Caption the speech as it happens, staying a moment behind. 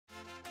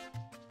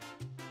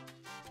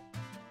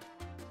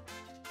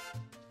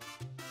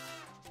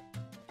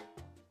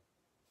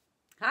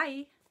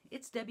Hi,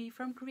 it's Debbie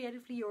from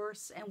Creatively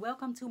Yours and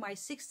welcome to my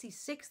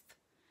 66th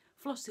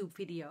Flosstube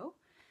video.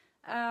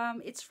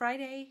 It's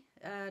Friday,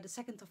 the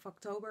 2nd of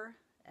October,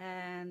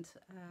 and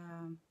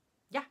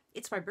yeah,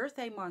 it's my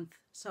birthday month.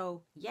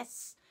 So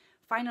yes,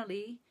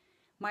 finally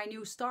my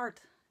new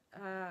start.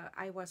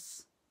 I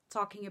was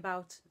talking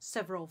about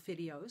several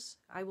videos.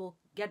 I will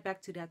get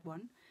back to that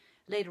one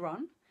later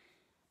on.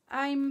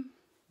 I'm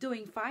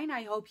doing fine.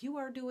 I hope you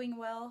are doing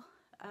well.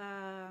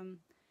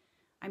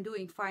 I'm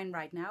doing fine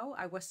right now.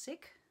 I was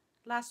sick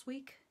last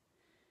week.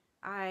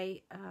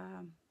 I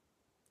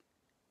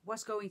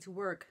was going to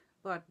work,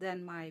 but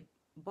then my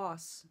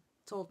boss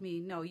told me,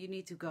 no, you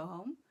need to go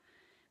home,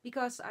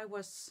 because I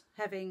was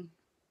having,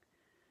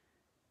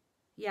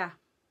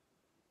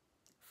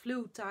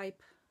 flu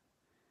type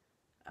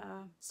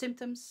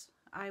symptoms.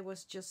 I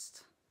was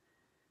just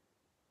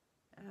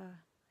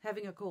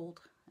having a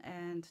cold,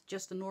 and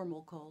just a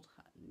normal cold,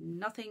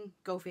 nothing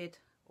COVID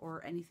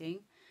or anything.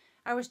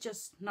 I was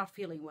just not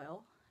feeling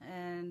well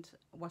and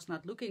was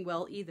not looking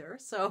well either.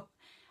 So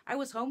I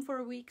was home for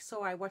a week,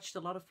 so I watched a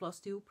lot of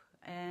Flosstube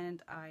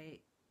and I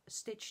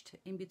stitched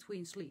in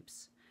between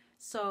sleeps.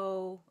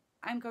 So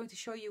I'm going to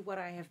show you what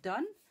I have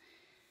done.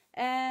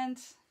 And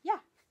yeah,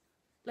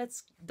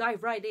 let's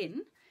dive right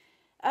in.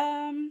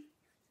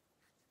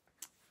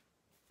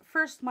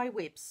 First, my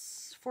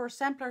whips. For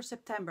Sampler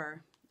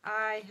September,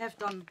 I have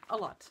done a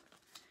lot.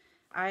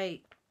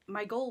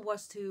 My goal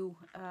was to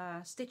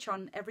stitch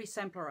on every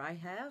sampler I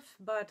have,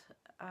 but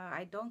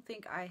I don't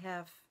think I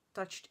have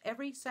touched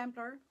every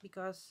sampler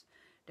because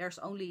there's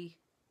only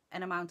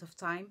an amount of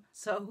time,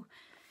 so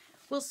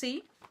we'll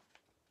see.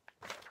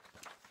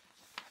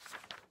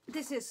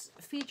 This is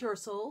Feed Your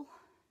Soul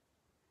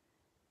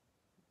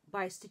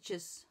by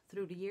Stitches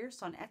Through the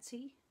Years on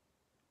Etsy.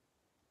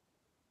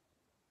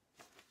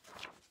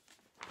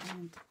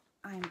 And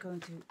I'm going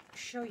to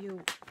show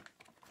you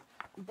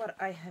what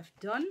I have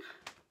done.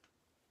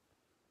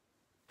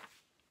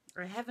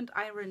 I haven't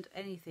ironed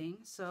anything,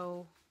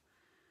 so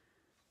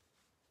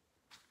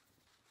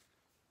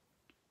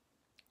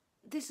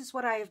this is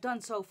what I have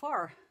done so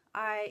far.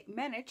 I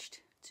managed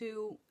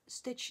to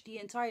stitch the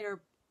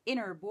entire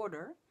inner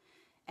border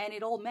and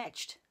it all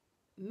matched.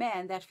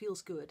 Man, that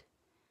feels good.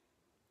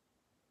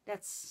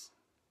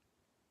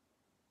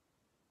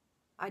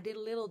 I did a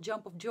little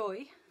jump of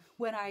joy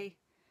when I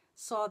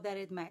saw that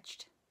it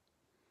matched.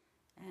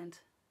 And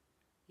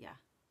yeah,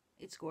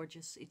 it's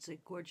gorgeous. It's a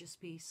gorgeous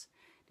piece.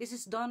 This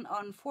is done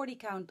on 40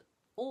 count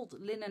old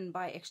linen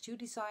by XQ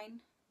Design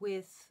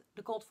with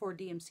the called for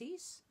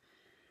DMCs.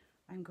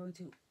 I'm going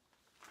to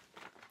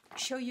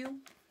show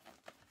you.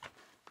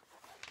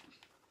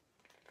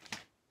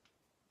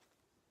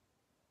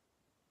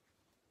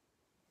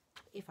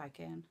 If I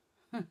can.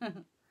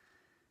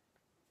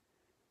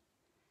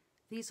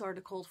 These are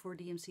the called for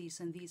DMCs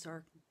and these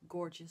are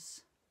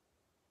gorgeous.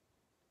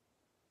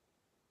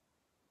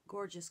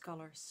 Gorgeous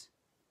colors.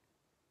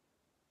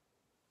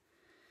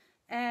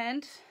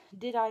 And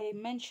did I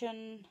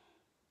mention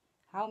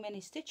how many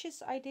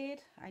stitches I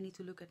did? I need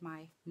to look at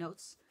my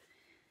notes.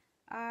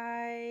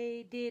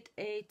 I did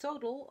a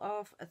total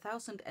of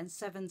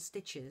 1,007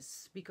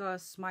 stitches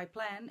because my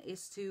plan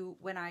is to,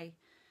 when I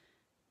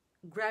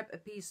grab a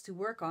piece to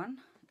work on,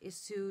 is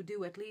to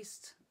do at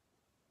least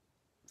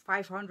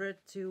 500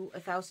 to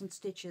 1,000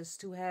 stitches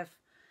to have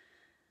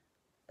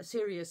a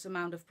serious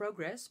amount of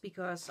progress,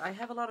 because I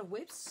have a lot of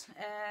whips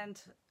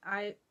and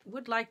I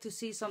would like to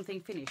see something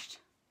finished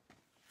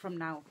from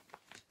now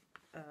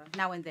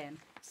and then.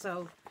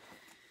 So,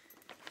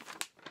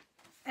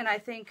 and I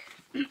think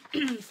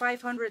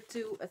 500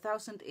 to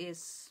 1,000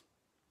 is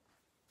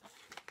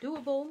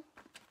doable.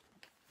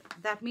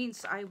 That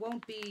means I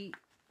won't be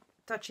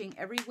touching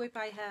every whip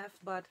I have,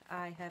 but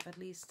I have at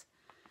least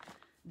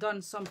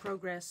done some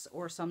progress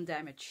or some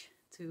damage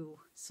to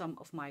some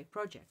of my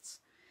projects.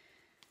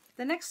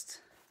 The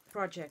next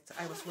project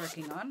I was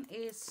working on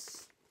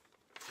is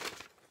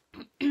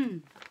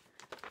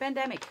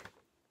Pandemic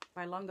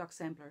by Long Dog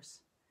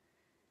Samplers.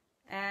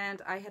 And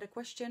I had a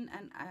question,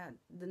 and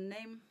the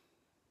name,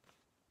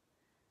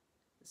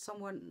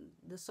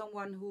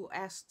 someone who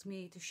asked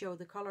me to show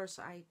the colors,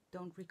 I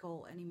don't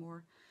recall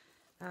anymore.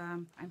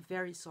 I'm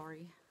very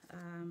sorry.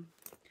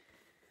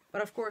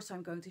 But of course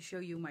I'm going to show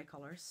you my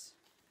colors.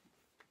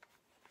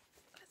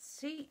 Let's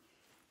see.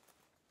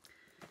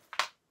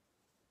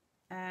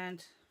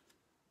 And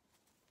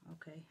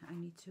okay, I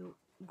need to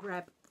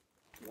grab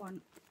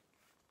one.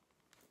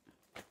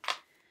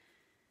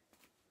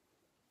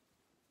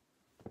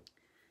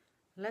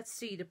 Let's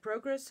see the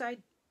progress I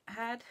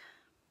had.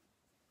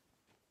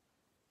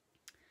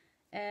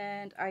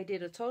 And I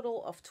did a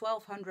total of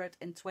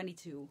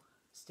 1,222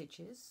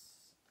 stitches.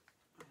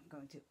 I'm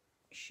going to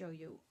show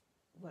you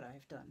what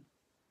I've done.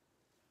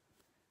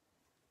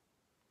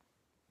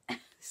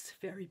 It's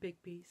a very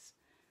big piece.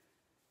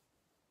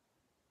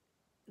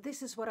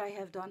 This is what I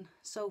have done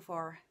so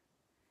far.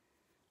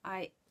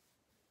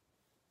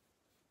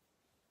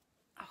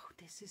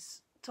 This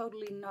is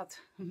totally not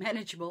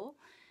manageable.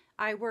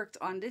 I worked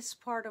on this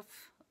part of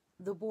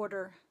the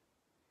border.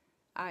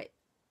 I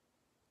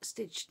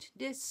stitched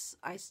this,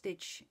 I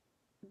stitched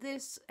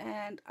this,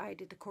 and I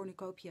did the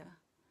cornucopia,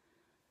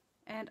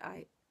 and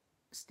I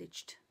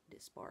stitched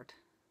this part.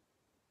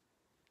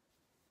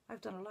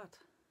 I've done a lot,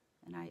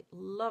 and I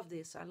love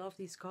this. I love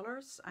these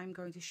colors. I'm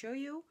going to show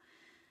you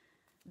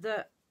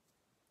the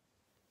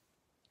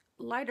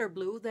lighter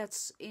blue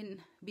that's in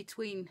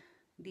between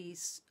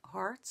these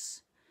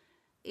hearts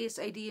is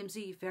a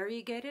DMC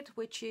variegated,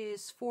 which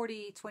is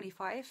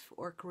 4025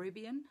 or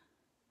Caribbean,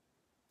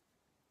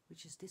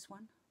 which is this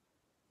one.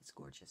 It's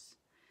gorgeous.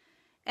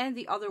 And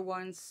the other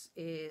ones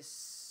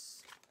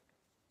is,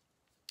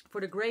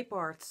 for the gray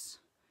parts,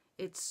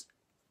 it's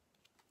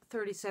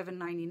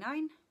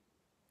 37.99,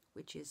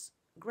 which is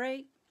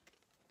gray.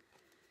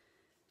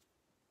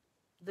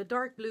 The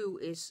dark blue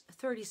is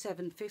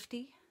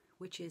 37.50,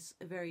 which is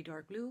a very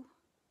dark blue.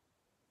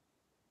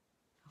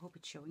 I hope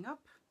it's showing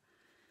up.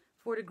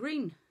 For the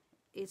green,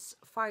 it's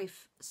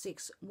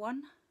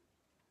 561.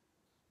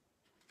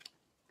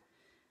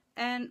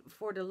 And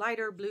for the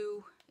lighter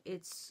blue,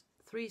 it's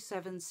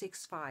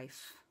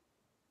 3765.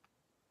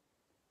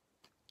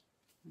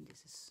 And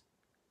this is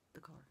the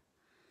color.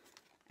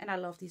 And I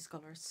love these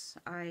colors.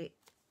 I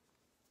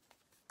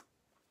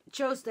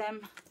chose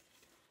them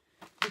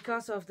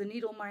because of the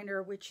needle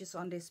minder which is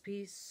on this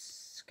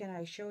piece. Can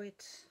I show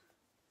it?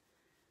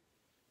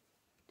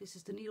 This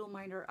is the needle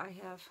minder I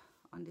have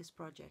on this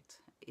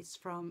project. It's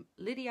from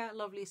Lydia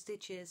Lovely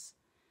Stitches,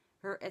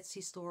 her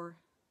Etsy store.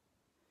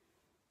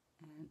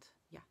 And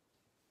yeah,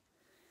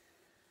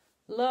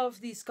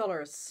 love these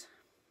colors.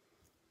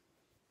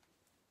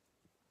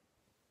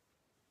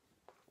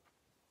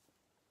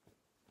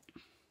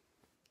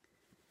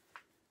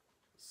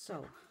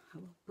 So I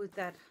will put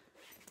that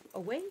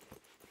away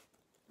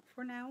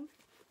for now.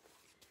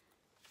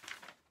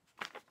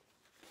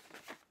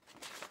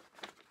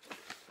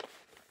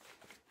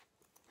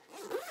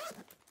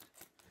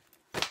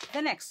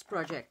 The next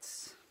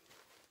projects,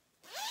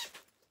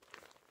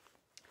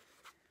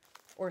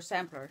 or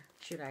sampler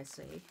should I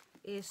say,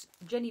 is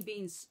Jenny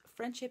Bean's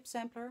Friendship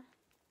Sampler,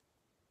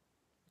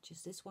 which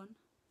is this one.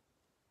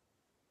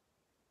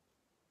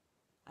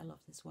 I love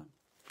this one.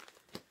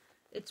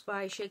 It's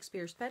by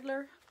Shakespeare's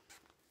Peddler.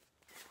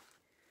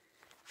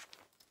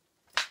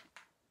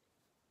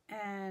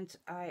 And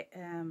I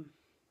am...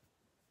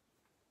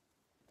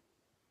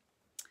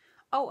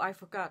 Oh, I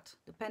forgot.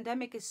 The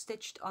Pandemic is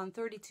stitched on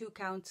 32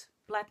 count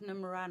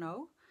Platinum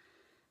Murano.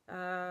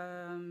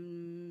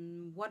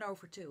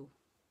 1/2.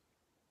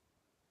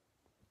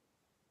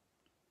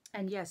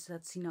 And yes,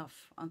 that's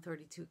enough on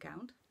 32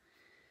 count.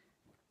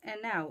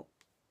 And now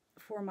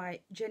for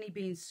my Jenny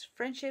Bean's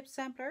Friendship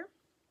Sampler.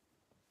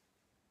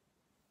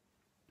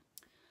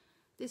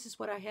 This is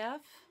what I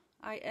have.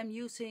 I am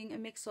using a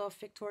mix of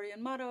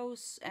Victorian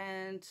Mottos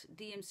and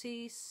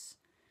DMCs,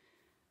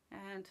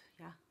 and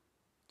yeah,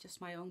 just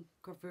my own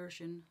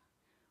conversion,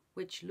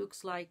 which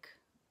looks like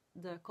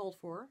the called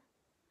for.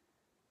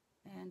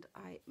 And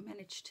I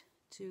managed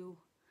to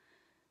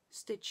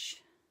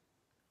stitch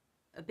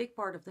a big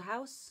part of the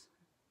house,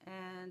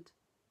 and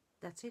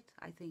that's it,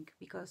 I think,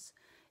 because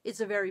it's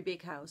a very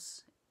big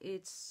house.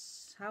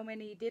 It's, how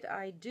many did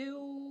I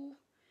do?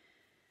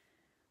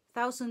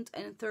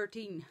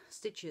 1013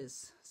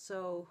 stitches,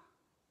 so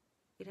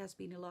it has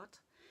been a lot.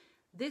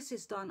 This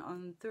is done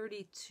on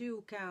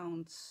 32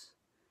 counts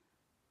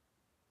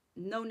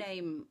no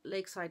name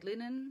Lakeside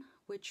Linen,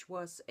 which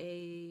was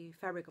a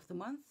fabric of the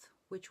month,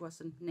 which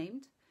wasn't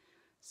named.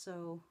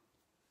 So,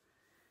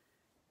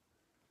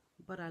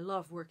 but I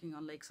love working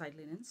on Lakeside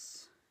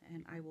Linens,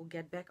 and I will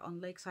get back on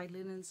Lakeside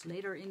Linens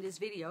later in this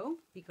video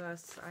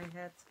because I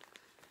had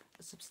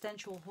a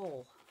substantial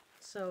haul.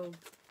 So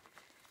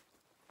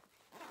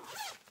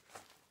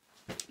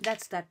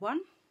that's that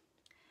one.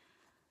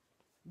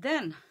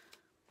 Then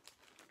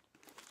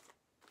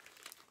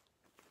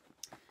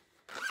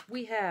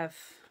we have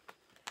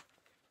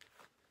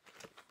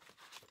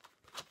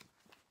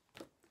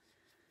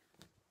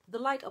The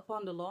Light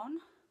Upon the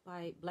Lawn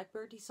by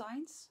Blackbird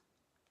Designs,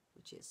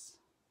 which is,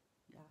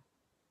 yeah,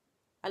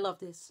 I love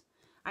this.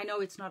 I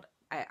know it's not,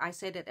 I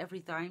say that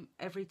every time.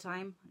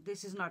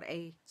 This is not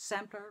a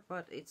sampler,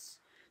 but it's,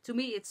 to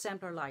me it's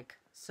sampler-like.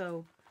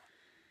 So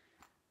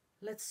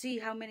let's see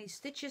how many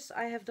stitches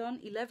I have done.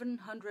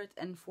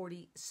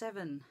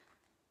 1147.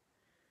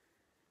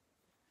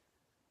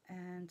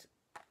 And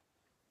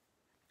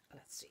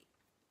let's see.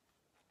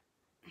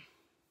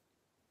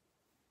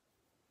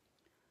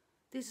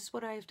 This is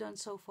what I have done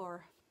so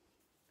far.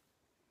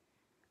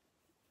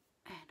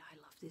 And I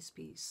love this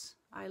piece.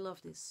 I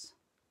love this.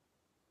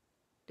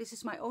 This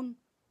is my own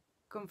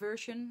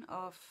conversion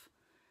of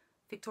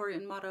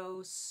Victorian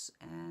Mottos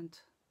and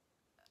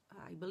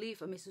I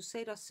believe a Missus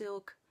Sedas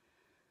Silk.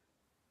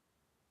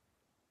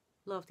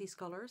 Love these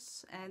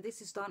colors. And this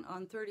is done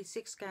on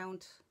 36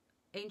 count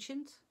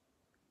Ancient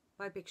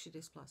by Picture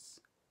This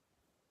Plus.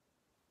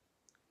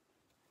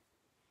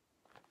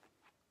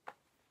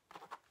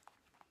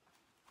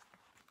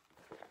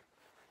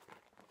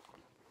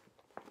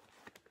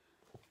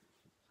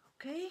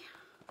 Okay.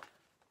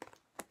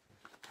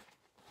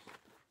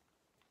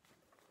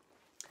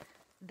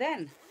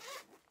 Then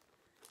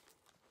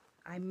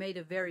I made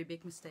a very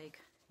big mistake,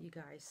 you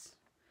guys.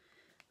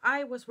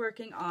 I was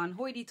working on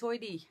Hoity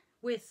Toity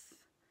with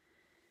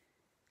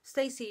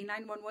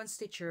Stacy911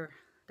 Stitcher.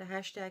 The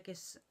hashtag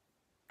is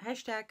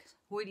hashtag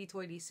Hoity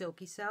Toity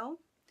Silky SAL.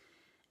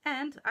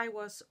 And I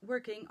was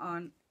working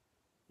on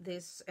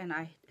this, and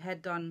I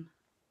had done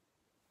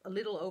a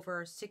little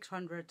over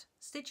 600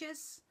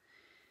 stitches.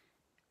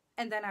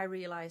 And then I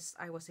realized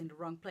I was in the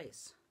wrong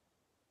place.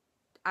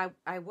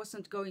 I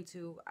wasn't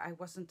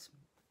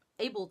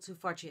able to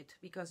fudge it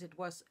because it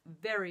was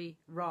very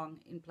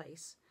wrong in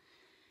place.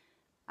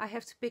 I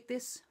have to pick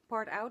this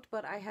part out,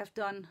 but I have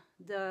done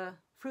the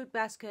fruit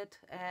basket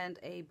and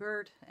a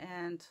bird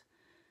and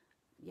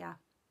yeah,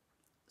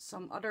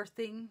 some other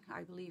thing.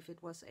 I believe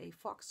it was a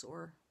fox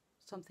or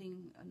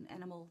something, an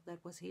animal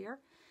that was here.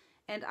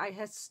 And I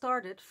had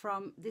started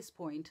from this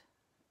point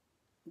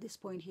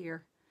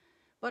here.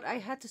 But I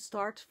had to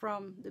start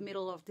from the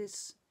middle of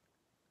this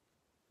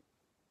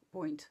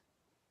point.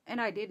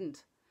 And I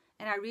didn't.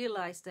 And I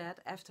realized that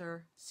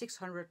after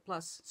 600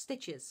 plus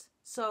stitches.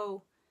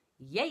 So,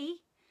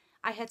 yay!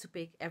 I had to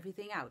pick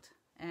everything out.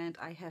 And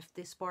I have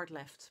this part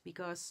left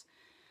because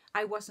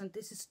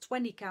this is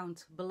 20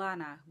 count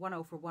Bellana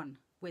 1/1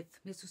 with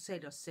Missus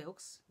Sedas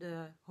Silks,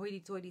 the Hoity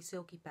Toity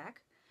Silky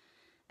pack.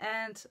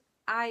 And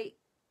I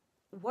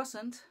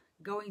wasn't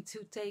going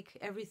to take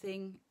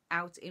everything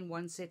out in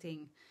one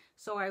sitting.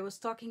 So I was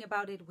talking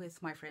about it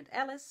with my friend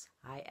Alice.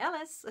 Hi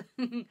Alice!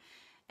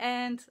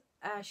 And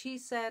she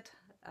said,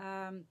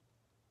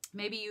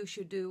 maybe you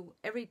should do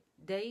every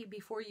day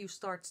before you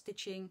start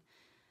stitching,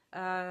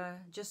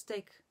 just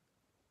take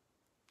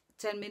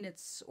 10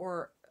 minutes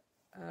or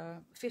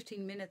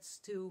 15 minutes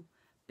to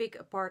pick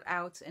a part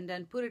out and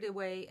then put it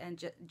away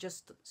and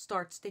just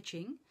start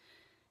stitching.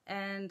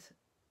 And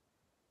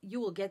you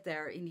will get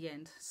there in the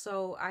end.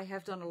 So I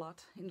have done a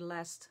lot in the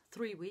last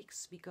 3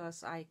 weeks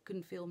because I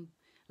couldn't film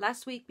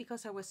last week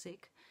because I was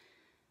sick.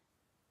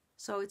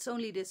 So it's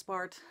only this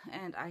part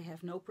and I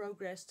have no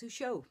progress to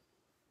show.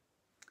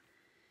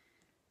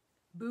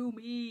 Boo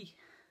me.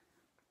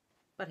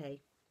 But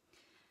hey,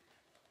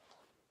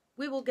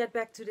 we will get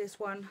back to this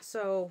one.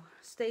 So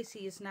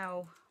Stacy is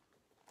now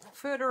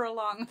further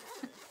along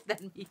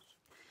than me.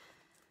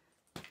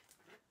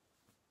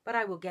 But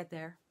I will get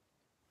there.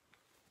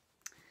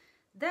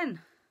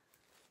 Then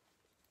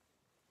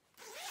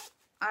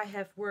I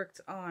have worked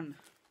on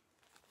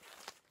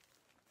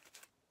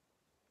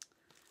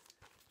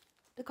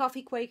the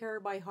Coffee Quaker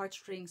by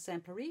Heartstring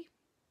Samplery.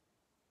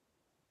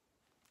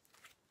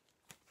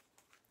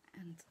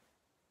 And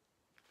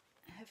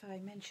have I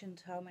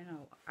mentioned how many?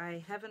 No,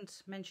 I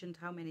haven't mentioned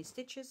how many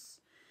stitches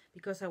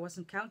because I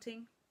wasn't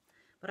counting,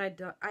 but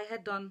I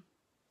had done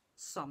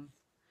some.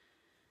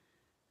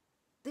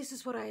 This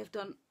is what I have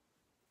done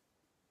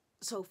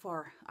so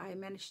far. I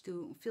managed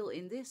to fill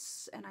in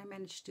this and I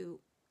managed to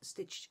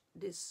stitch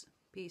this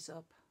piece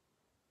up.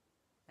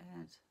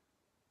 And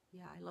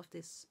yeah, I love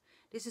this.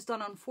 This is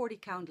done on 40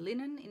 count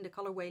linen in the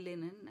colorway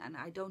linen, and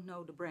I don't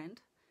know the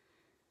brand.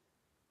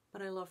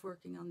 But I love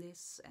working on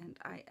this, and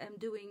I am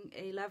doing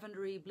a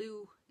lavendery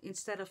blue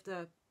instead of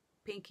the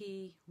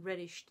pinky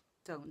reddish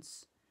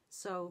tones.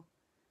 So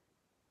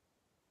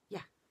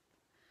yeah,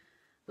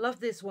 love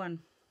this one.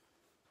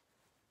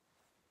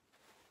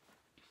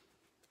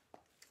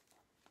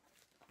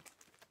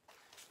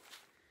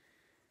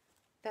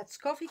 That's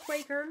Coffee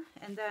Quaker.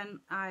 And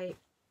then I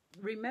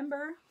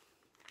remember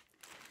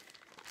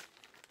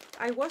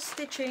I was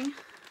stitching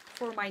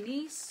for my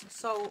niece.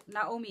 So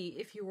Naomi,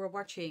 if you were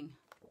watching,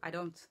 I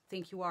don't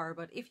think you are,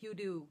 but if you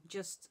do,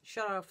 just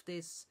shut off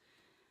this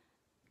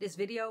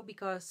video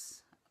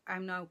because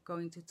I'm now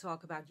going to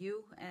talk about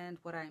you and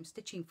what I'm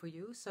stitching for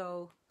you.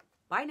 So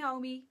bye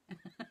Naomi.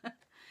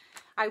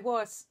 I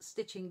was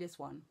stitching this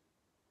one.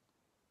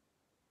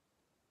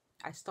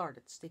 I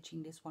started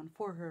stitching this one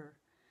for her,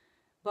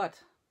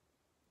 but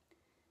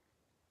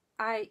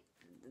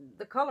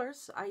the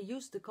colors, I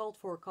used the called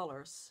for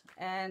colors,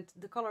 and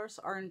the colors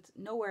aren't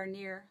nowhere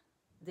near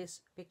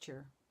this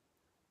picture.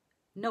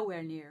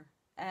 Nowhere near.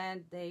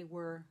 And they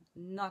were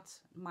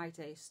not my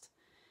taste.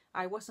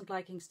 I wasn't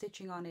liking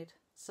stitching on it,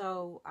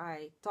 so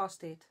I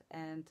tossed it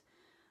and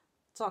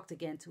talked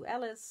again to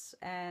Alice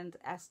and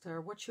asked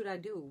her what should I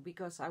do,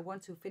 because I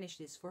want to finish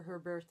this for her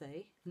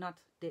birthday,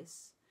 not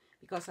this,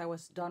 because I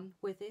was done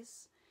with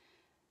this.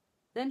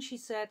 Then she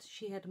said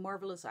she had a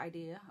marvelous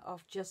idea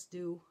of just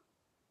do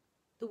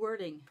the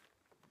wording,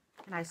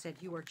 and I said,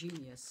 you are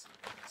genius.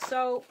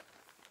 So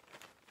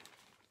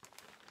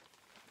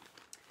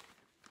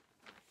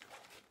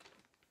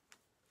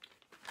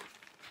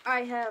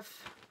I have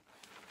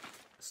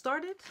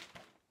started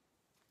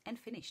and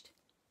finished.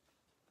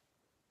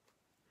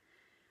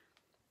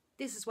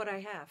 This is what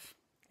I have,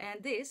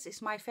 and this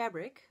is my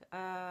fabric.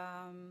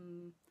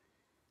 I'm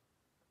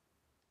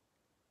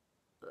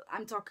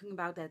talking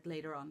about that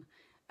later on.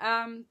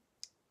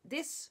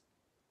 This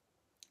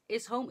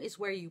is Home is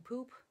Where You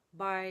Poop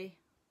by,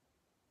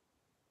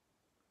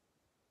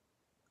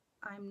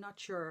 I'm not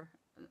sure,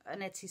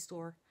 an Etsy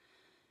store.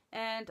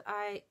 And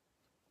I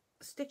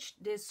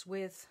stitched this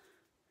with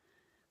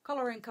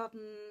coloring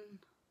cotton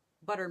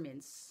butter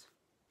mince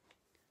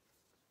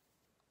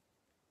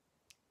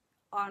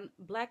on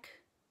black,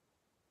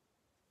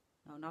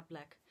 no not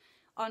black,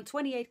 on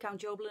 28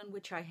 count Jobelan,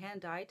 which I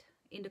hand dyed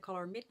in the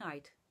color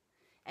Midnight.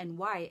 And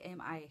why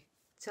am I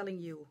telling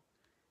you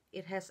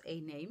it has a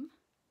name?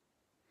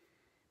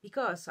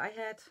 Because I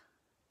had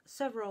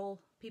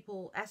several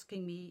people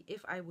asking me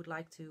if I would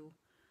like to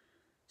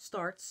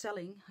start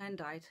selling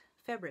hand-dyed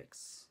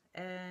fabrics,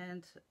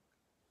 and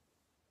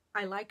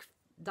I like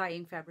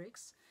dyeing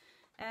fabrics,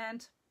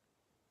 and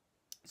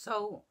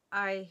so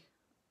I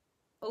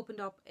opened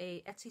up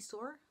a Etsy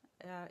store.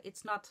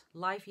 It's not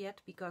live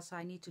yet because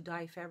I need to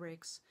dye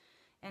fabrics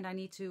and I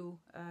need to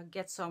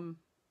get some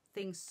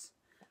things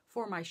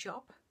for my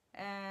shop,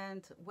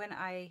 and when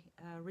I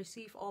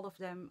receive all of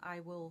them,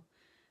 I will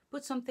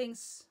put some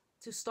things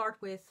to start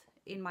with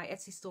in my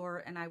Etsy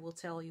store and I will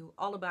tell you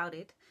all about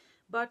it.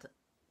 But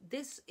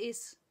this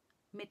is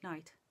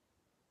Midnight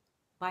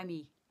by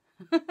me.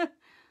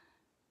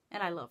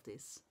 And I love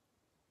this.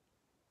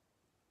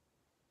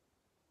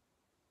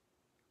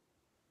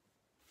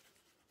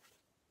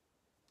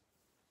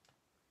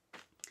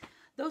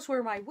 Those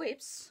were my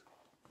whips.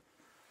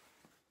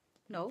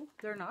 No,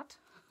 they're not.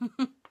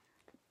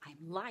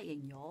 I'm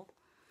lying, y'all.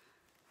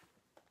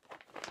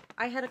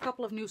 I had a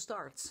couple of new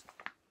starts.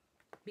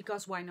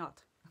 Because why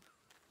not?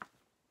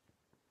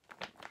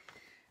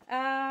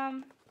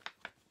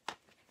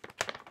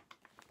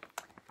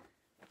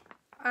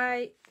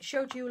 I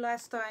showed you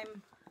last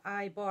time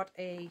I bought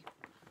a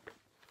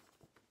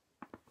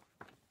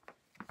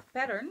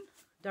pattern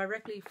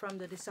directly from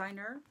the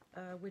designer,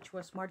 which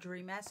was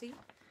Marjorie Massey,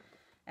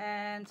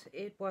 and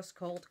it was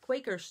called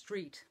Quaker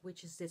Street,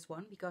 which is this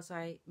one, because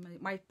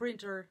my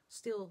printer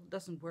still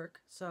doesn't work,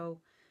 so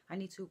I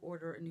need to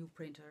order a new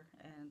printer,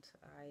 and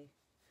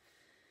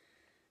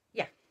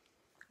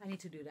I need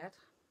to do that.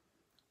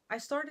 I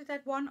started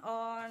that one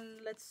on,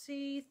 let's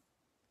see,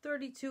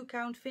 32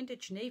 count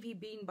vintage navy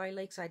bean by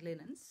Lakeside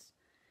Linens.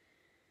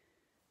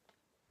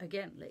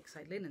 Again,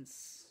 Lakeside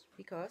Linens,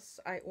 because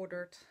I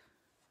ordered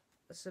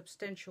a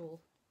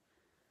substantial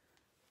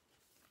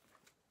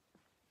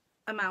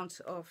amount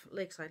of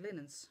Lakeside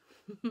Linens.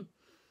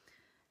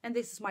 And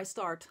this is my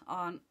start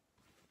on,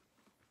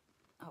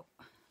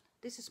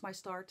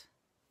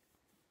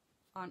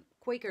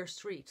 Quaker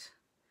Street.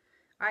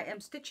 I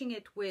am stitching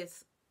it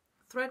with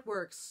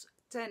Threadworks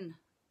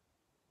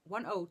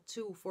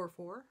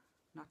 10244,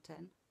 not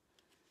 10,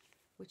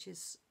 which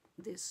is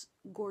this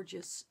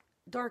gorgeous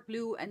dark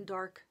blue and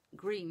dark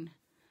green.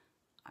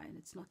 And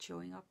it's not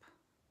showing up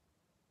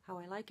how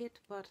I like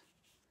it, but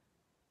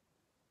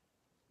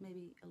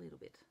maybe a little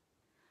bit.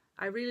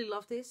 I really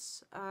love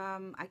this.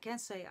 I can't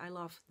say I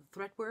love the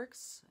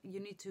Threadworks. You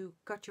need to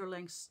cut your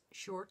lengths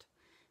short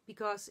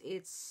because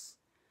it's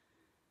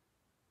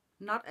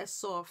not as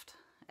soft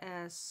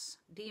as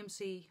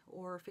DMC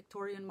or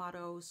Victorian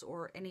Mottos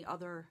or any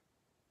other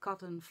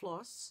cotton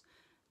floss.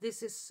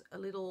 This is a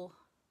little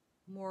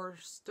more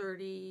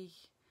sturdy.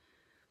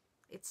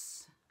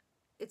 It's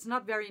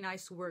not very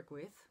nice to work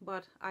with,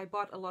 but I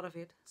bought a lot of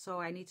it,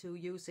 so I need to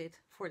use it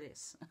for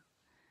this.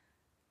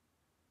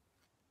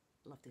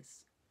 Love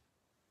this.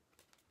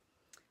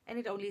 And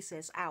it only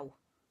says ow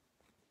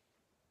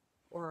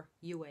or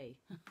UA.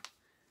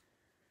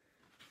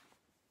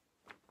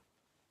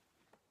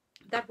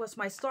 That was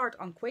my start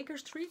on Quaker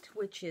Street,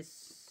 which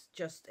is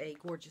just a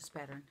gorgeous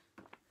pattern.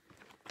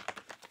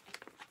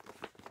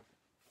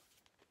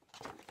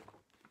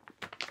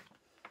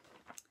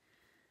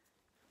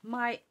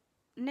 My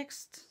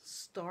next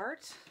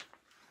start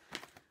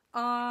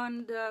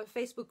on the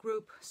Facebook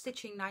group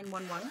Stitching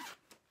 911,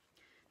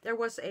 there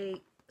was a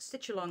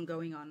stitch along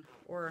going on,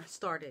 or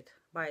started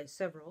by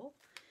several,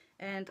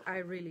 and I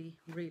really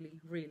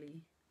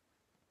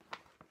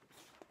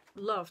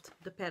loved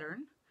the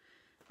pattern.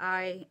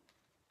 I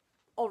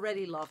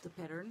already loved the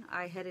pattern.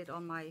 I had it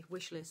on my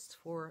wish list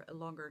for a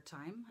longer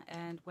time,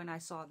 and when I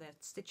saw that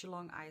stitch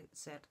along, I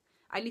said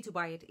I need to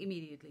buy it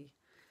immediately.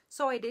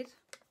 So I did,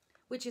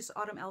 which is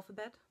Autumn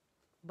Alphabet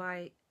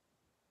by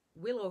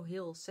Willow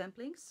Hill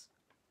Samplings.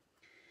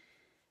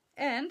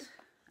 And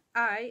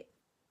I,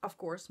 of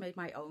course, made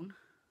my own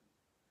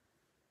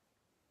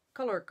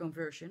color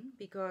conversion,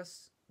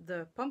 because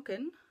the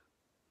pumpkin,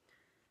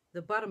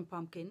 the bottom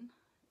pumpkin,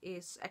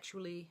 is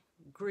actually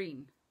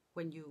green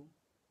when you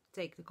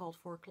take the called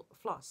for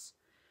floss.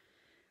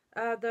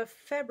 The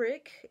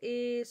fabric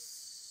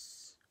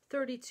is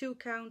 32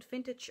 count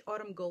vintage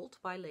autumn gold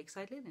by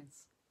Lakeside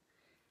Linens.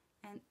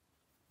 And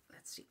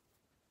let's see,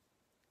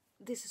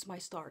 this is my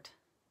start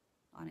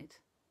on it.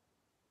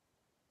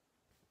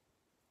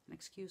 And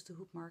excuse the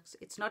hoop marks,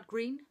 it's not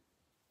green,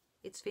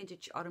 it's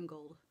vintage autumn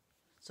gold,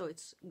 so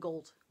it's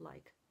gold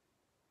like.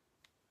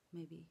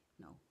 Maybe,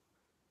 no,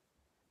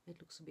 it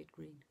looks a bit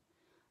green.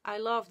 I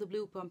love the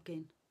blue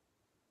pumpkin,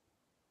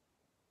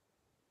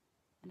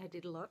 and I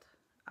did a lot.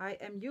 I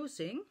am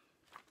using,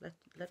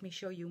 let me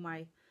show you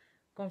my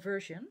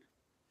conversion.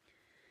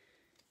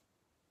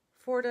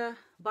 For the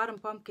bottom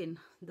pumpkin,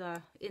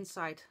 the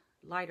inside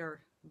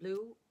lighter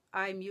blue,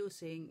 I'm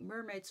using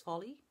Mermaid's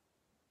Folly,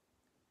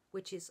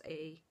 which is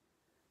a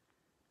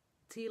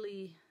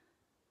tealy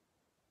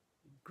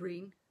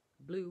green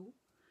blue.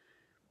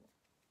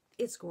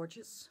 It's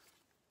gorgeous.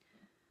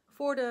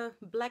 For the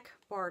black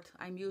part,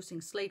 I'm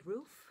using Slate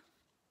Roof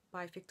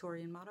by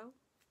Victorian Motto.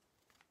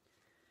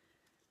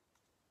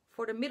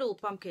 For the middle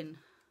pumpkin,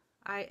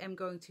 I am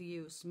going to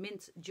use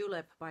Mint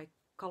Julep by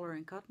Color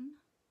and Cotton.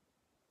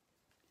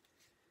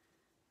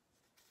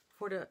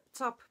 For the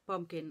top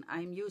pumpkin,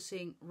 I'm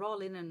using Raw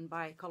Linen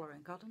by Color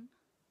and Cotton.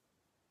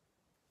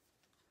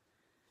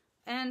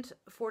 And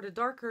for the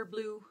darker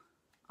blue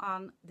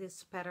on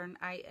this pattern,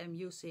 I am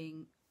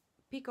using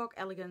Peacock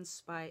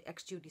Elegance by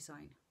XQ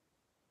Design.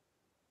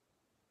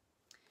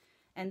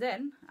 And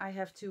then I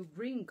have two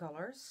green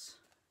colors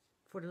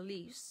for the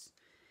leaves,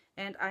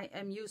 and I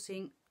am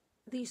using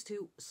these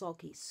two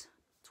sulkies,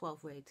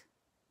 12 weight,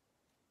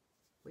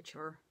 which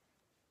are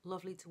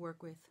lovely to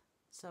work with.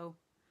 So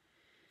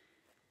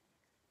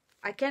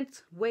I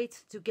can't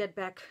wait to get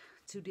back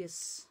to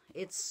this.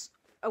 It's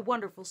a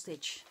wonderful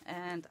stitch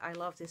and I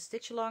love this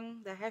stitch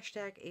along. The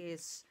hashtag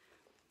is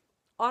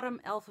Autumn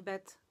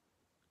Alphabet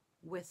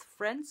with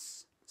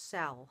Friends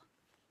SAL,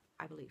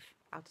 I believe,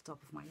 out the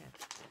top of my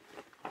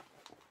head.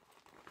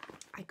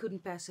 I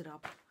couldn't pass it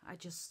up. I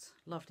just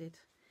loved it.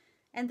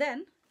 And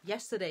then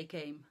yesterday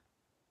came,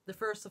 the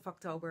 1st of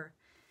October.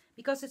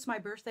 Because it's my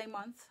birthday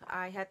month,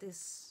 I had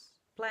this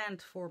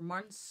planned for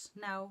months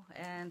now,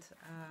 and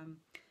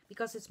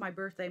because it's my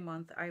birthday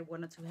month, I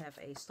wanted to have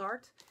a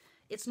start.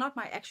 It's not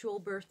my actual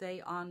birthday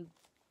on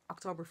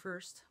October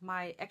 1st.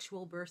 My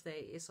actual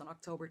birthday is on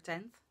October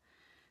 10th.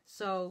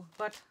 So,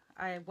 but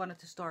I wanted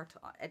to start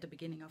at the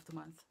beginning of the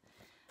month.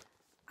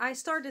 I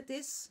started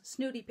this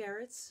Snooty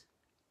Parrots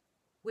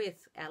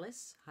with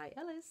Alice. Hi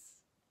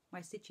Alice,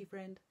 my stitchy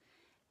friend.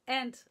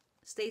 And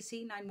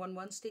Stacy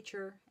 911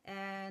 Stitcher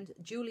and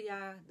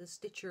Julia the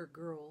Stitcher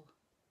Girl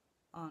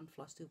on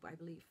Flosstube, I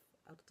believe,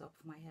 out the top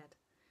of my head.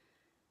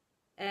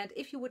 And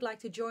if you would like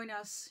to join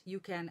us, you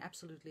can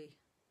absolutely.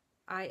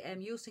 I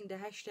am using the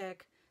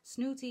hashtag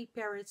Snooty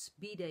Parrots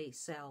B-Day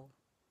SAL.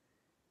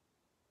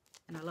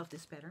 And I love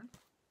this pattern.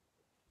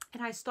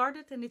 And I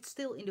started and it's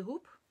still in the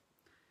hoop.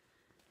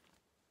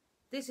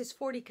 This is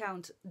 40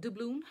 count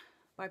Doubloon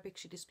by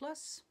Pixie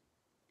Plus.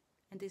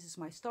 And this is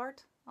my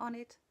start on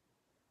it.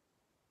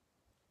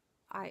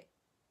 I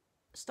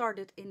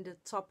started in the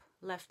top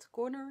left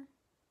corner.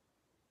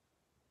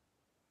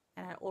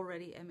 And I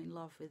already am in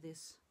love with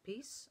this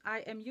piece. I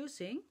am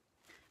using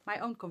my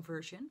own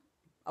conversion,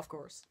 of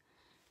course.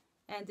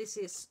 And this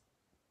is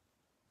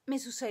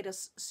Missus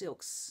Sedas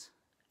Silks,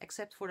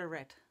 except for the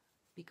red.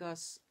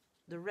 Because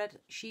the red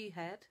she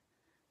had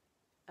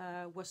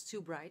was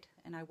too bright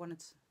and I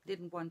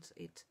didn't want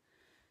it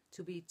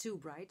to be too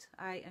bright.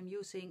 I am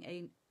using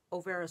a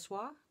Auvera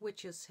Soie,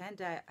 which is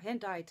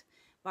hand-dyed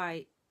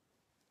by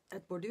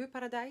Het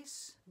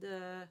Borduurparadijs,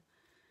 the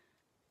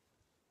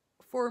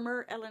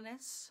former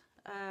LNS.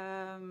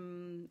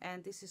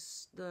 And this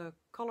is the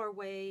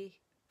colorway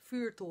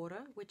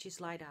Vuurtoren, which is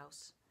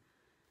Lighthouse.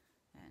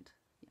 And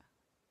yeah,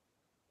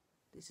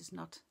 this is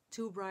not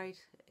too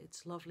bright,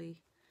 it's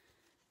lovely.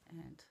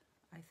 And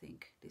I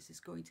think this is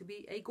going to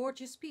be a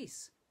gorgeous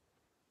piece.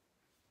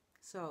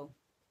 So,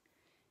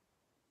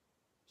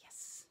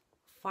 yes,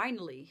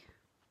 finally.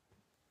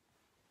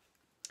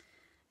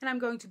 And I'm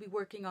going to be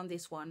working on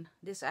this one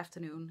this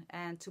afternoon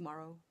and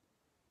tomorrow,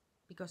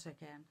 because I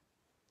can.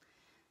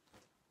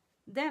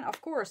 Then, of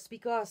course,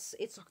 because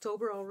it's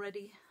October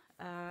already,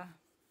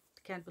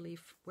 can't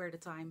believe where the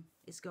time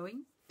is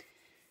going.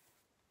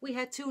 We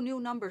had 2 new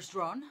numbers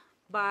drawn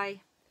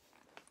by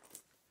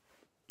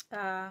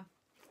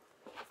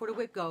for the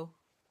Whip Go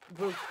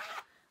group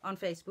on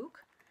Facebook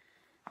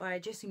by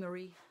Jessie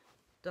Marie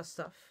Does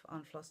Stuff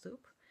on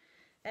Flosstube.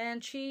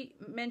 And she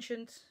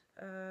mentioned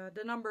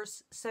the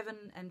numbers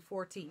 7 and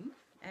 14.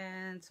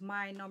 And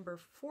my number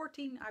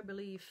 14, I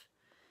believe,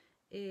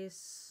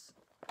 is,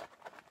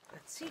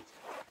 let's see,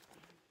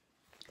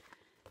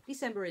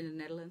 December in the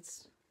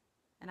Netherlands.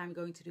 And I'm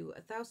going to do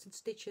 1,000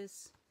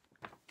 stitches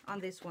on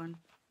this one.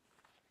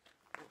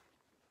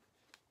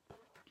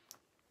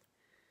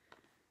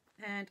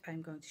 And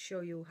I'm going to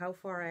show you how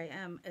far I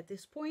am at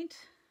this point.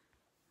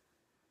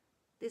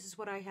 This is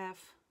what I have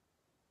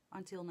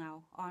until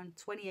now on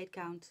 28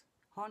 count,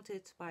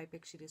 Haunted by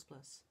Pixie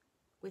Plus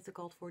with the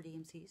called for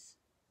DMCs.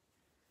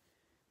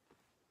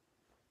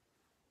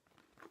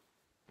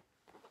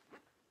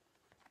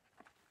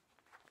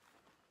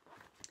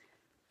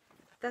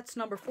 That's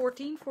number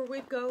 14 for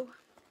Whip Go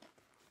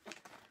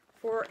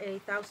for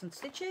 1,000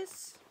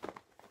 stitches.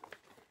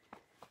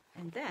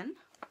 And then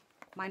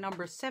my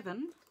number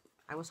 7,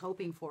 I was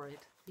hoping for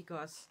it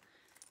because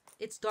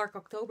it's Dark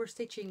October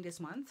stitching this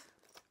month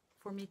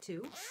for me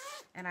too.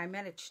 And I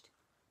managed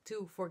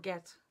to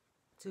forget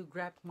to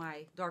grab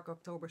my Dark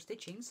October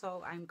stitching,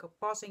 so I'm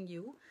pausing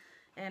you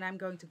and I'm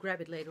going to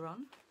grab it later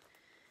on.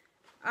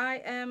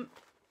 I am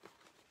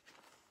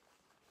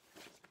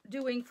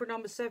doing for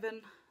number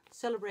 7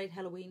 Celebrate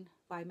Halloween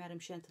by Madame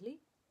Chantilly.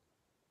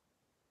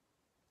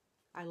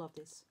 I love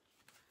this.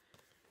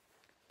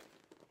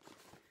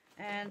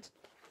 And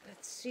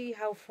let's see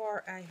how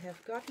far I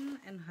have gotten,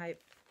 and I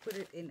put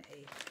it in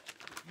a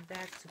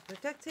bag to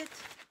protect it.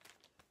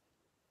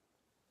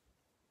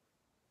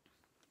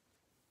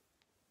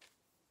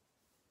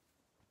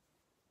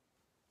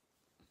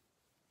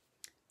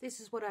 This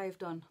is what I've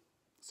done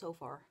so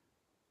far.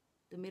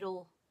 The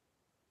middle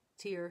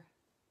tier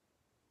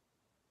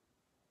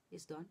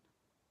is done.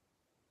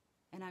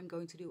 And I'm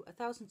going to do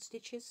 1,000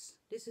 stitches.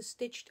 This is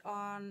stitched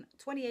on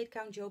 28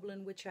 count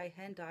Jobelan, which I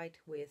hand dyed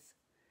with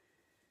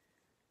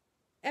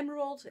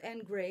emerald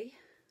and grey.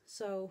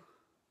 So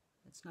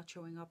it's not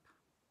showing up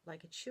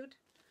like it should.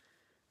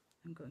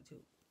 I'm going to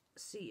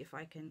see if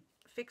I can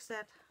fix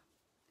that.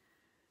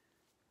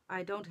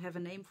 I don't have a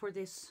name for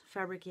this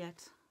fabric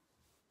yet.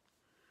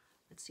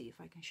 Let's see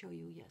if I can show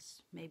you.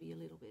 Yes, maybe a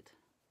little bit.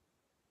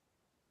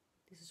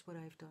 This is what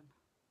I've done.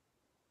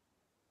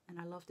 And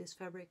I love this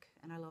fabric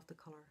and I love the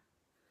color.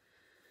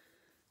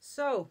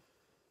 So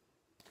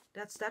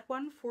that's that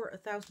one for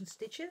 1,000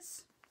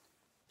 stitches.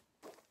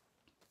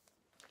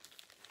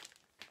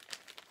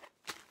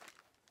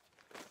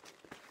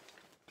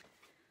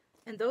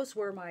 And those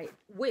were my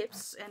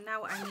whips, and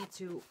now I need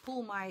to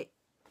pull my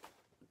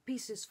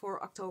pieces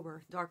for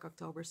October, dark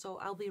October. So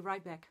I'll be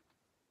right back.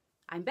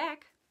 I'm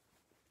back.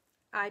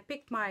 I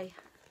picked my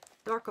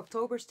dark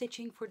October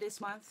stitching for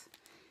this month.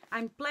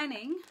 I'm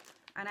planning,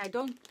 and I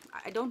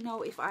don't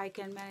know if I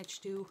can manage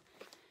to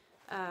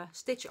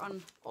stitch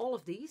on all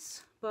of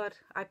these, but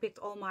I picked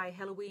all my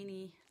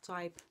Halloween-y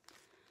type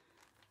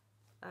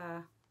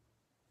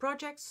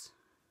projects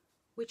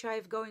which I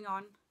have going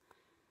on.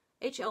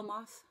 HL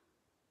Moth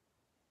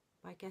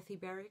by Kathy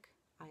Barrick.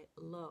 I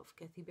love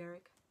Kathy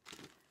Barrick.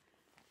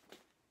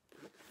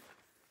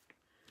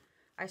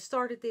 I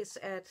started this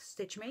at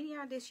Stitch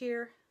Mania this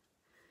year,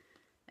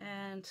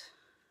 and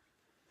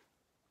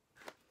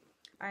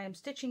I am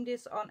stitching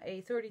this on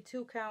a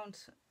 32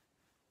 count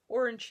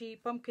orangey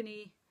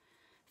pumpkiny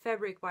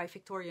fabric by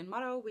Victorian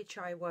Motto, which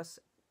I was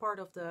part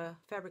of the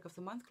Fabric of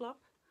the Month Club.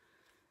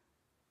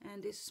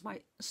 And this is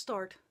my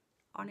start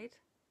on it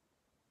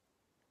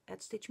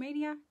at Stitch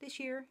Mania this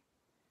year.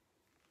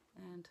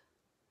 And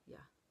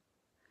yeah,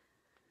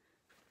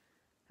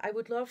 I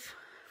would love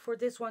for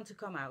this one to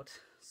come out.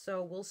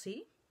 So we'll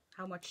see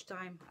how much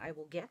time I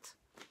will get.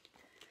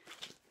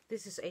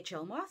 This is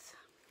HL Moth.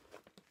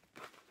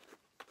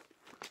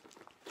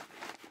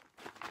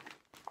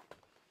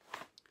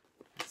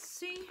 Let's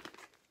see.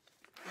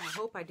 I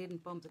hope I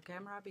didn't bump the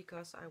camera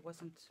because I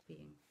wasn't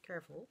being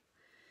careful.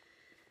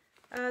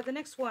 The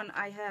next one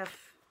I have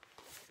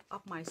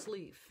up my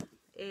sleeve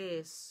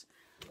is,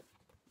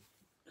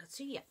 let's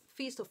see, yeah,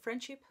 Feast of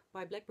Friendship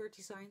by Blackbird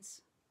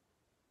Designs.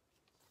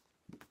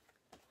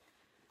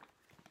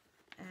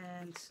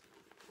 And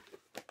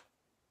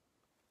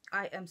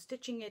I am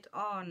stitching it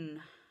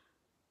on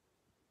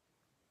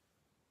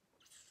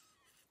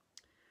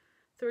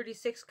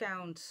 36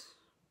 count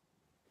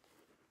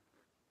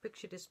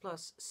Picture This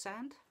Plus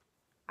sand,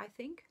 I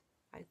think.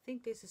 I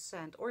think this is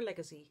sand or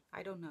legacy,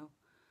 I don't know.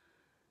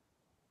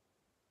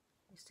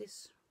 Is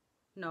this?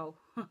 No,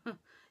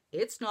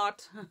 it's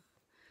not.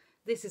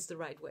 This is the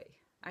right way.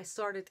 I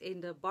started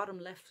in the bottom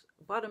left,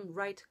 bottom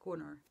right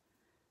corner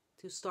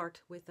to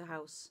start with the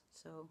house.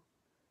 So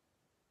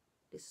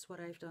this is what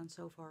I've done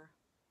so far.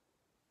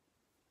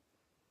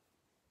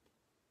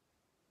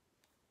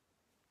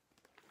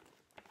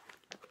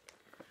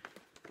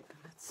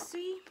 Let's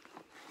see.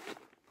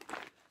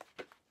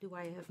 Do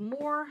I have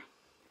more?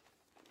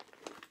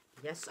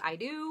 Yes, I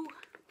do.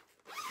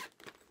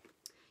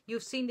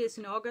 You've seen this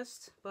in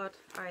August, but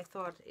I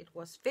thought it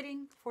was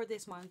fitting for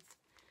this month.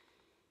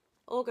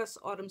 Olga's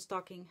Autumn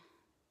Stocking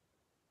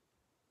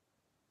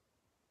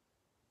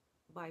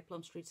by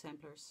Plum Street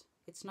Samplers.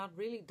 It's not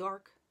really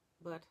dark,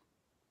 but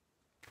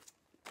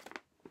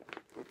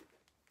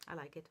I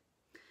like it.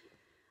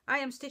 I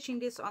am stitching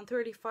this on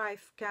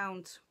 35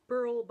 count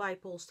Pearl by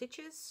Pole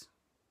Stitches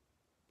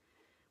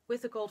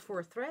with the gold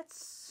for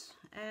threads,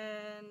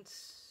 and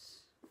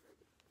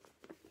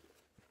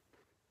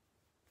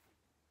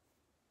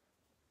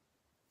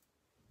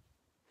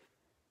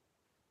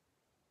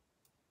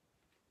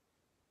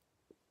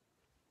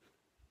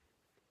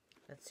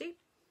let's see.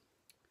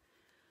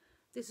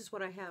 This is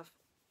what I have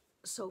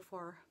so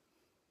far.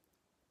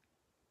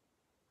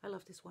 I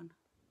love this one.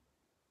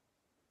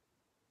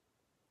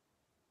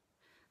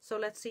 So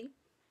let's see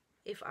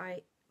if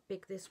I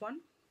pick this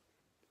one.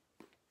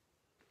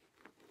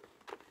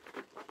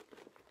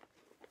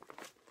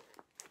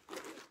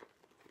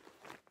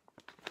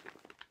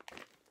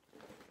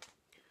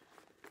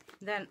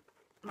 Then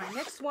my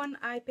next one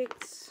I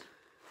picked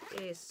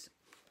is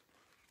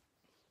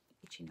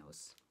Itchy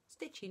Nose,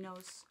 Stitchy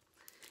Nose,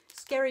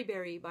 Scary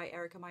Berry by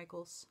Erica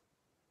Michaels,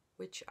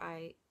 which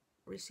I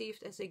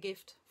received as a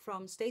gift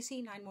from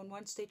Stacy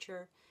 911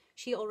 Stitcher.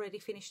 She already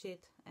finished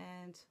it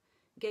and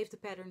gave the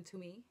pattern to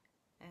me,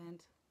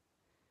 and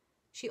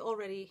she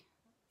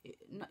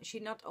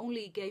not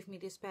only gave me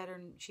this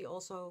pattern, she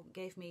also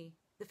gave me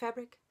the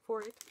fabric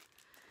for it.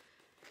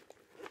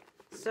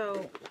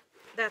 So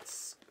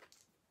That's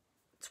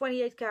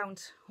 28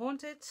 count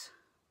Haunted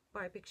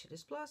by Picture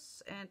This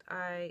Plus, and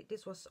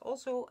this was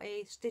also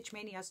a Stitch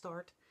Mania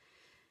start,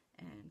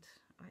 and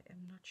I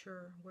am not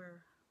sure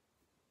where.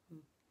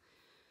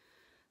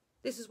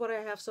 This is what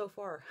I have so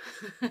far.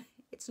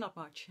 It's not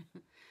much.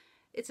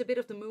 It's a bit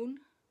of the moon,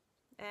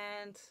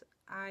 and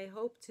I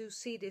hope to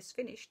see this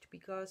finished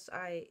because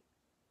I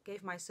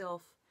gave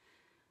myself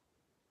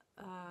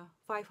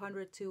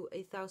 500 to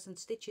 1,000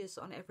 stitches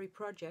on every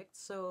project,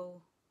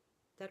 so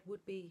that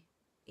would be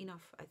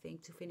enough, I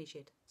think, to finish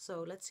it.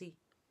 So let's see.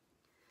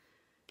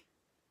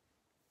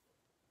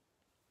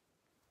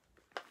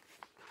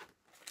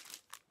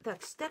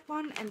 That's that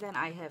one, and then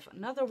I have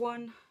another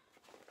one,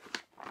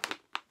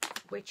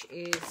 which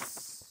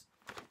is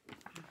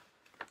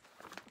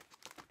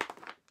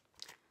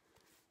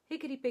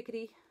Hickety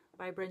Pickety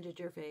by Brenda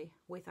Gervais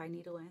with eye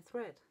needle and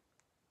thread.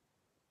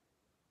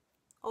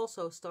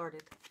 Also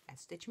started at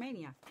Stitch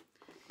Mania.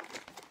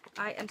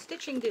 I am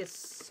stitching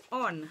this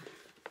on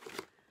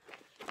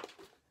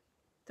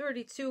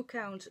 32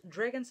 count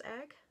Dragon's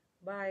Egg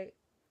by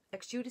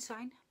XU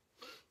Design.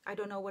 I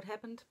don't know what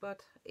happened,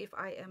 but if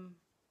I am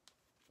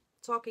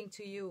talking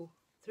to you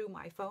through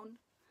my phone,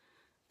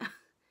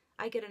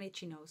 I get an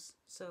itchy nose.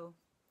 So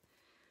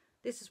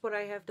this is what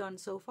I have done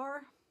so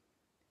far.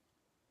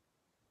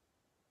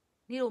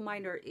 Needle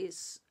minder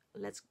is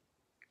Let's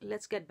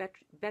Get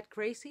Bat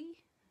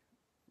Crazy.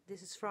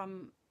 This is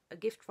from a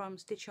gift from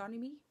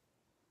Stitchonomy,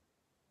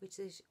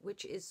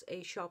 which is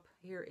a shop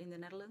here in the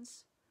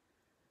Netherlands.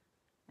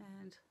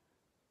 And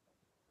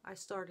I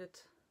started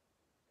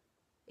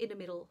in the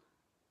middle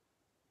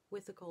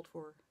with the called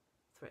for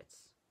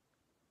threads.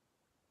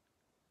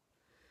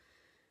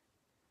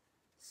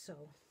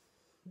 So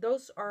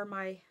those are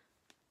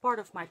part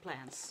of my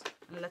plans.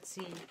 And let's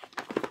see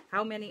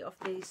how many of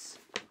these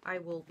I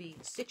will be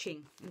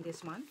stitching in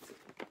this month.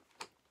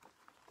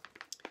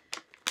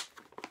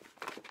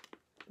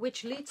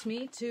 Which leads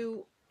me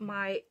to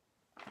my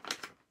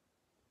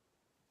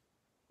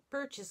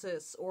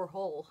purchases or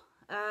haul.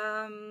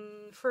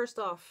 First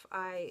off,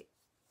 I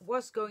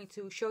was going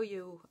to show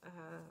you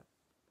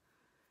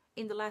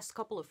in the last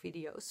couple of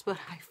videos, but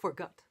I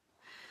forgot.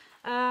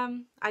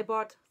 I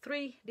bought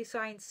 3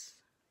 designs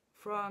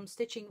from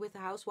Stitching with the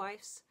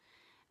Housewives.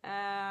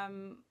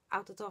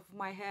 Out the top of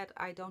my head,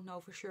 I don't know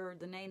for sure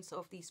the names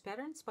of these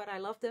patterns, but I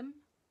love them.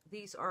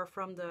 These are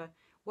from the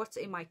What's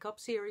in My Cup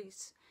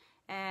series,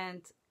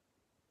 and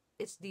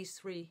it's these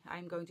 3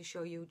 I'm going to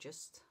show you.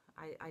 Just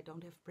I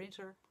don't have a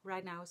printer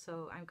right now,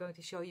 so I'm going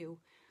to show you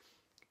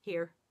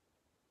here.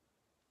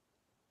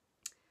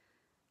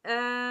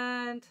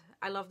 And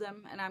I love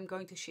them, and I'm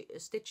going to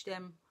stitch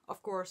them,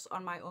 of course,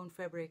 on my own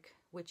fabric,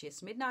 which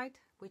is Midnight,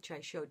 which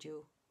I showed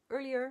you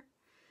earlier.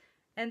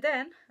 And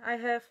then I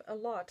have a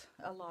lot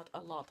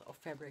of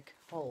fabric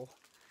haul.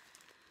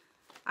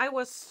 I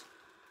was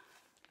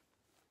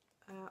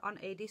on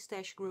a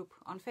D-Stash group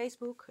on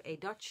Facebook, a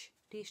Dutch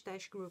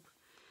D-Stash group,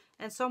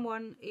 and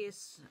someone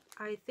is,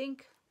 I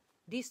think,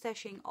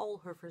 D-stashing all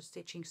her first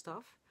stitching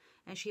stuff,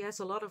 and she has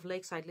a lot of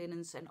Lakeside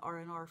Linens and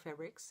R&R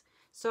fabrics.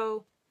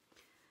 So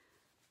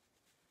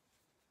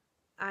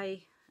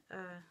I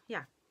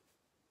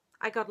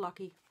got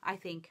lucky, I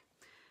think.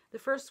 The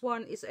first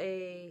one is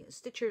a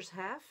Stitcher's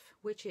Half,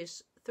 which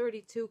is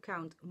 32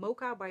 count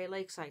Mocha by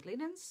Lakeside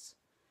Linens.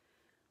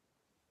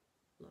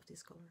 Love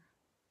this color.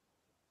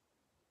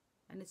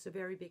 And it's a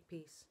very big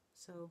piece.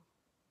 So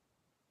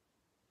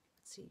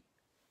let's see.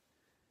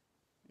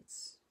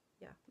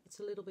 It's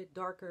a little bit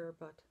darker,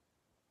 but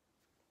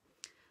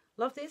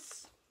love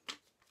this.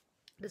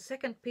 The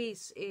second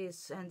piece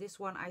is, and this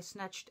one I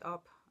snatched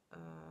up.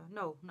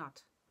 No,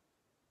 not.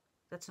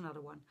 That's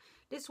another one.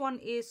 This one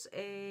is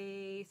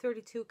a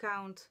 32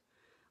 count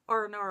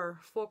R&R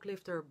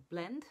Forklifter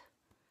blend,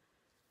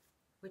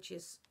 which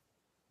is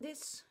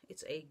this.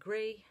 It's a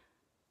gray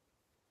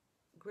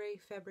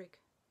fabric,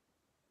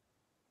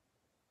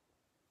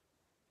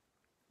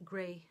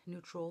 gray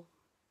neutral.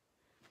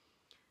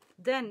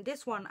 Then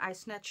this one I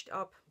snatched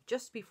up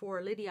just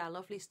before Lydia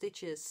Lovely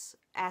Stitches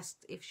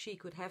asked if she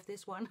could have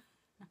this one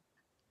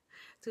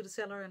to the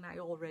seller, and I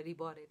already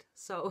bought it.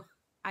 So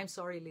I'm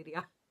sorry,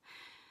 Lydia.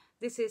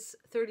 This is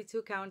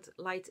 32 count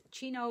light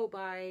chino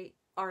by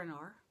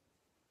R&R.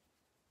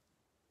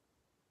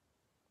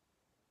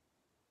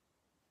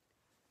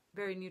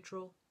 Very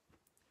neutral.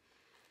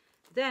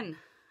 Then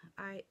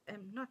I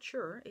am not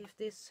sure if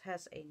this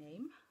has a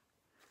name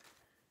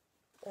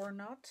or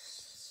not.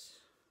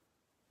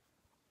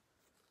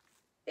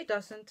 It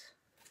doesn't.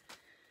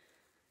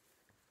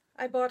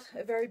 I bought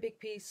a very big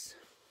piece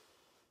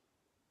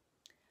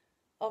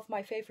of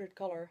my favorite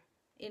color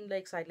in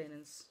Lakeside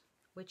Linens,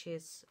 which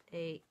is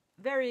a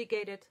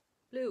variegated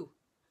blue.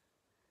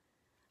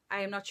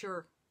 I am not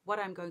sure what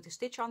I'm going to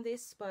stitch on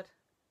this, but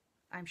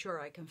I'm sure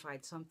I can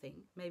find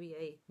something. Maybe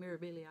a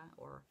Mirabilia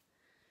or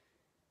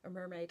a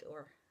mermaid,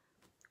 or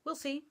we'll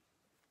see.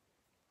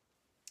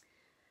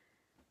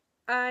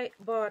 I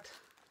bought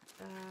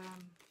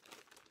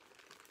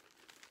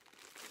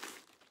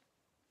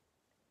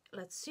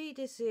let's see,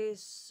 this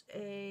is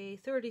a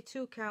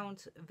 32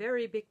 count,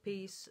 very big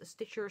piece,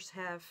 stitchers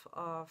have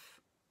of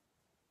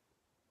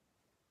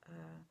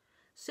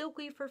silk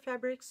weaver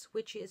fabrics,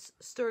 which is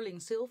sterling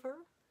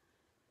silver,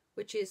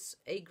 which is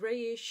a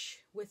grayish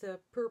with a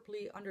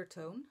purpley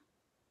undertone.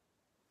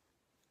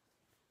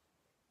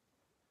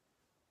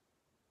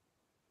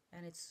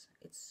 And it's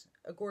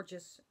a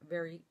gorgeous,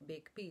 very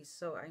big piece.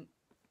 So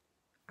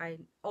I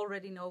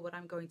already know what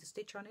I'm going to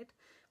stitch on it,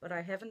 but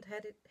I haven't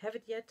have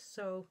it yet.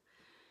 So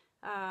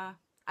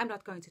I'm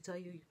not going to tell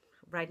you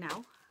right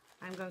now.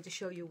 I'm going to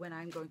show you when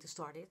I'm going to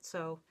start it.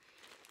 So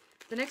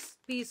the next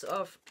piece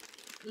of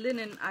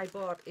linen I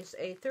bought is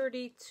a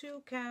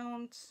 32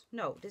 count.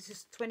 No, this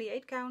is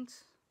 28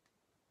 count.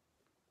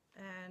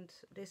 And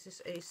this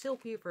is a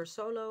silk weaver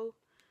solo.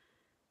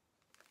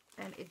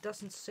 And it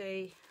doesn't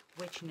say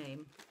which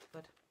name,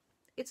 but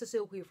it's a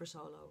silk weaver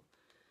solo.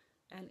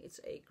 And it's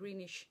a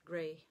greenish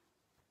gray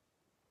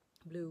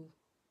blue.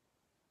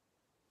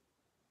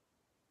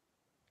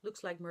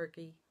 Looks like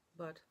murky,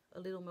 but a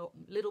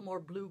little more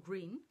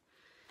blue-green.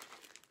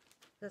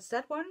 That's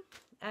that one.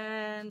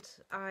 And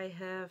I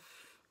have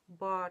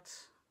bought,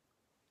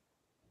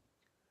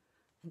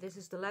 and this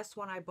is the last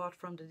one I bought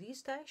from the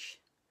D-Stash.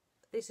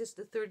 This is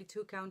the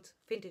 32 count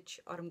vintage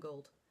autumn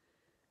gold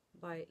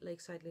by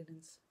Lakeside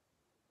Linens.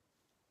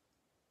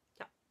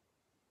 Yeah,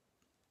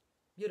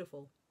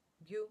 beautiful,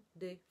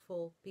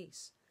 beautiful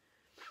piece.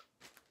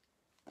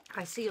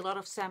 I see a lot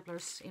of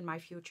samplers in my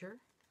future.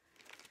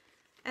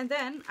 And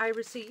then I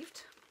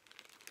received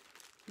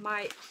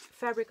my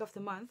fabric of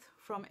the month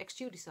from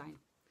XQ Design.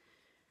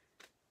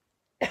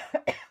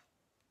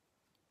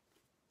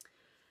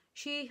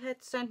 She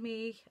had sent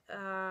me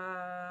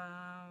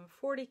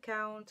 40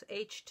 count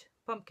aged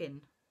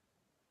pumpkin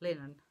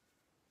linen.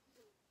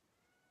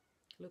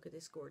 Look at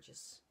this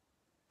gorgeous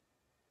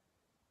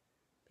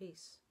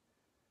piece.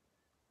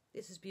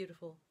 This is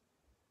beautiful.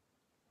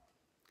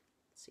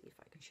 Let's see if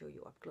I can show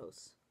you up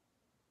close.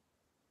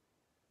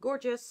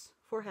 Gorgeous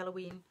for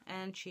Halloween.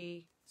 And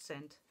she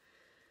sent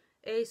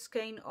a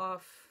skein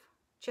of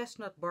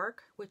chestnut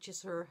bark, which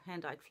is her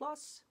hand-dyed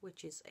floss,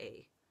 which is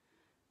a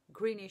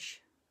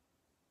greenish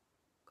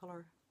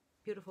color,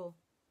 beautiful,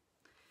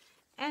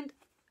 and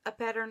a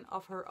pattern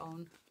of her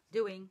own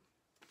doing,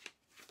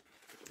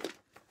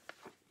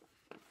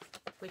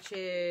 which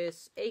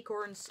is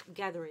Acorns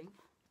Gathering.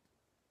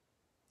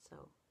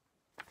 So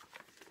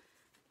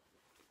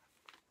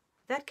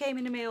that came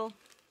in the mail,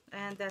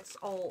 and that's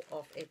all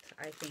of it,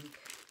 I think.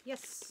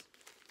 Yes.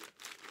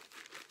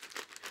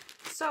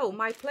 So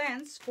my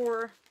plans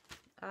for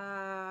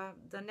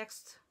the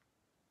next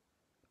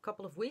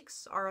couple of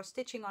weeks are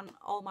stitching on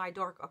all my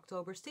dark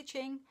October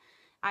stitching.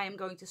 I am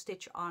going to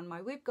stitch on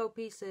my whipco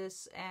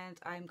pieces, and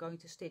I'm going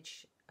to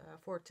stitch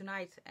for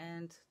tonight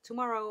and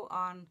tomorrow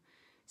on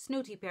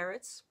snooty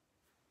parrots,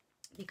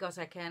 because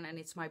I can, and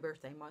it's my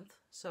birthday month.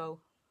 So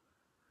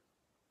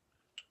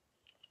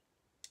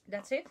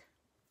that's it.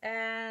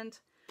 And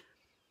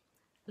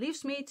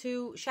leaves me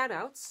to shout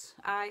outs.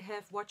 I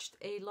have watched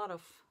a lot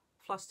of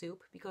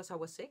Flosstube because I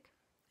was sick,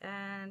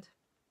 and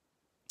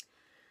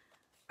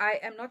I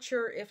am not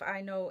sure if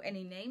I know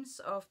any names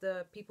of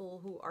the people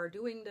who are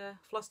doing the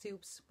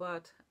Flosstubes,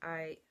 but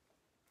I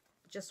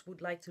just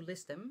would like to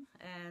list them,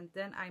 and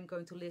then I'm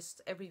going to list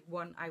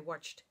everyone I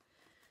watched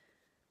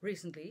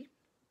recently.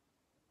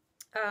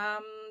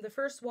 The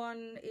first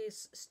one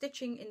is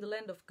Stitching in the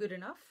Land of Good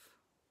Enough.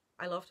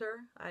 I loved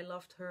her. I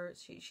loved her.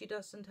 She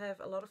doesn't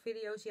have a lot of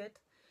videos yet,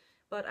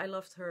 but I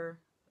loved her,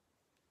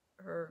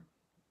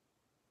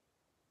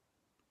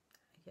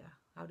 yeah,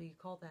 how do you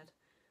call that?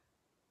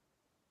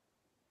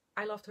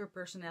 I loved her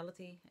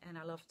personality, and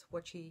I loved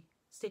what she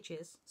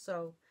stitches,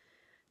 so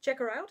check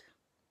her out.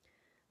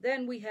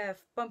 Then we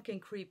have Pumpkin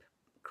Creep.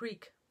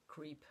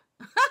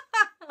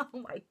 Oh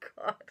my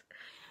god.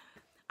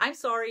 I'm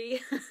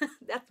sorry.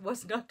 That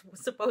was not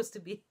supposed to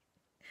be.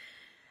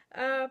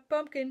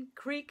 Pumpkin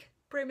Creek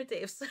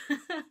Primitives.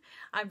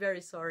 I'm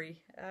very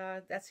sorry.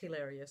 That's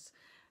hilarious.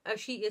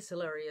 She is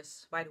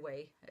hilarious, by the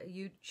way.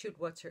 You should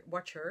watch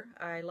her.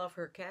 I love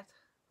her cat,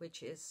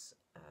 which is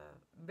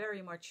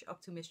very much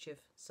up to mischief,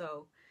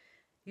 so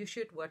you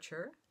should watch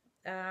her.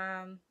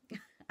 I'm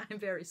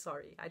very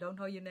sorry. I don't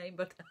know your name,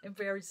 but I'm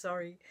very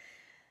sorry.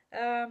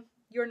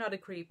 You're not a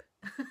creep.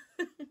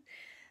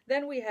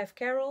 Then we have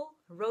Carol,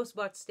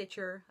 Rosebud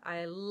Stitcher.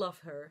 I love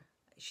her.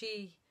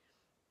 She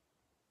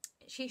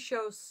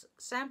shows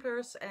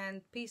samplers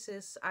and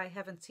pieces I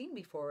haven't seen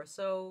before,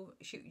 so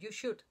you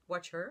should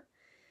watch her.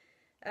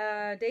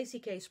 Daisy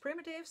Case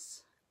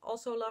Primitives,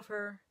 also love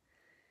her.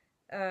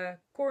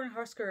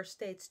 Cornhusker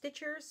State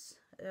Stitchers,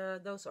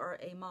 those are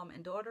a mom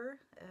and daughter,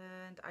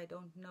 and I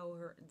don't know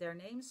their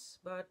names,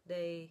 but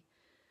they,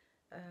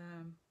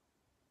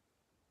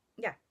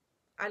 yeah,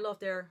 I love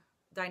their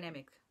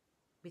dynamic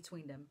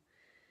between them.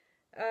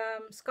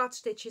 Scott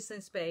Stitches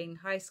in Spain.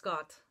 Hi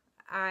Scott.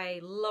 I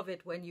love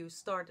it when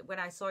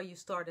I saw you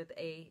started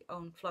a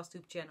own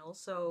Flosstube channel,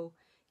 so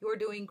you're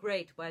doing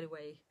great, by the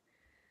way.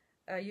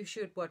 You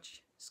should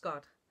watch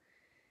Scott.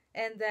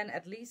 And then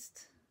at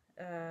least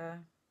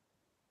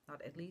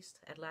not at least,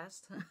 at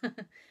last,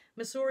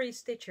 Missouri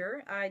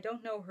Stitcher. I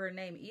don't know her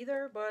name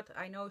either, but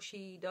I know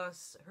she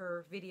does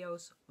her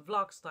videos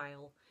vlog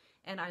style,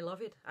 and I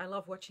love it. I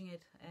love watching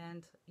it,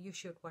 and you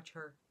should watch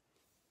her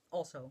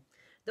also.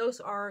 Those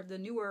are the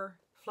newer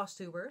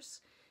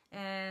Flosstubers,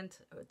 and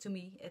to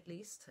me at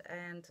least,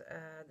 and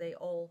they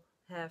all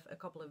have a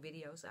couple of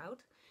videos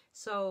out.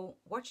 So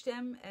watch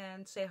them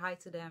and say hi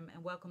to them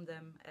and welcome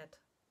them at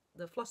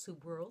the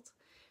Flosstube world.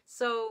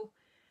 So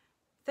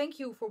thank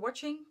you for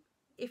watching,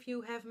 if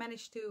you have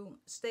managed to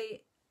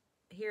stay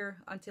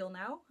here until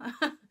now.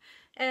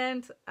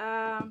 And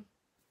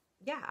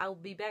yeah, I'll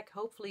be back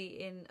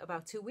hopefully in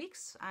about 2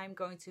 weeks. I'm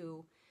going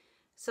to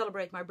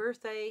celebrate my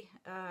birthday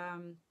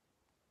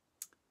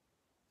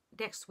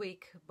next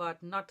week,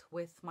 but not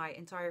with my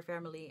entire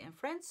family and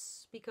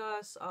friends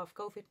because of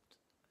COVID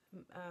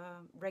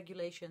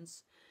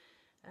regulations.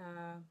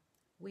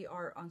 We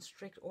are on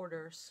strict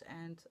orders,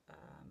 and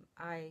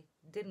I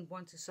didn't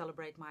want to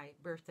celebrate my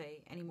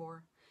birthday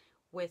anymore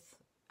with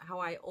how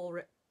I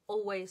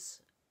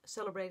always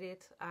celebrate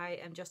it. I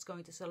am just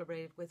going to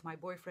celebrate it with my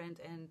boyfriend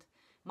and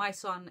my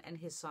son and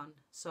his son.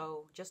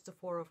 So just the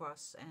 4 of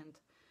us. And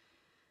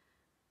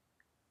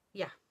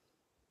yeah,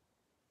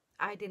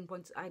 I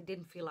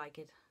didn't feel like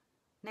it.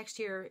 Next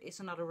year is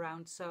another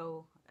round,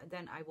 so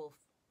then I will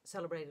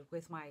celebrate it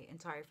with my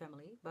entire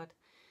family. But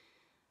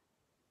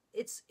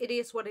it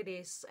is what it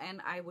is,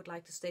 and I would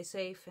like to stay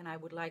safe, and I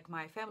would like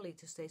my family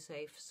to stay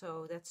safe.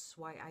 So that's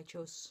why I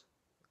chose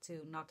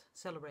to not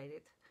celebrate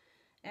it.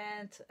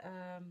 And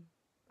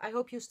I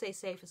hope you stay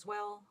safe as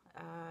well,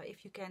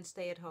 if you can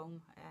stay at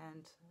home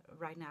and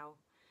right now.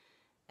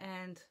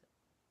 And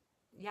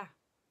yeah,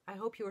 I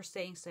hope you are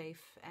staying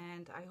safe,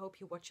 and I hope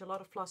you watch a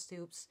lot of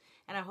Flosstubes,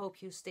 and I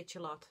hope you stitch a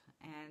lot,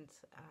 and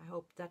I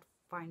hope that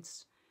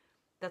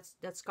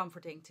that's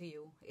comforting to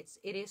you.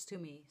 It is to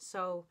me.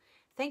 So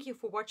thank you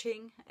for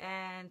watching,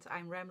 and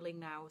I'm rambling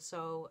now,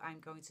 so I'm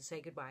going to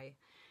say goodbye.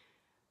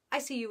 I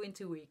see you in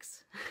 2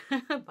 weeks.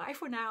 Bye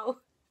for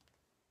now.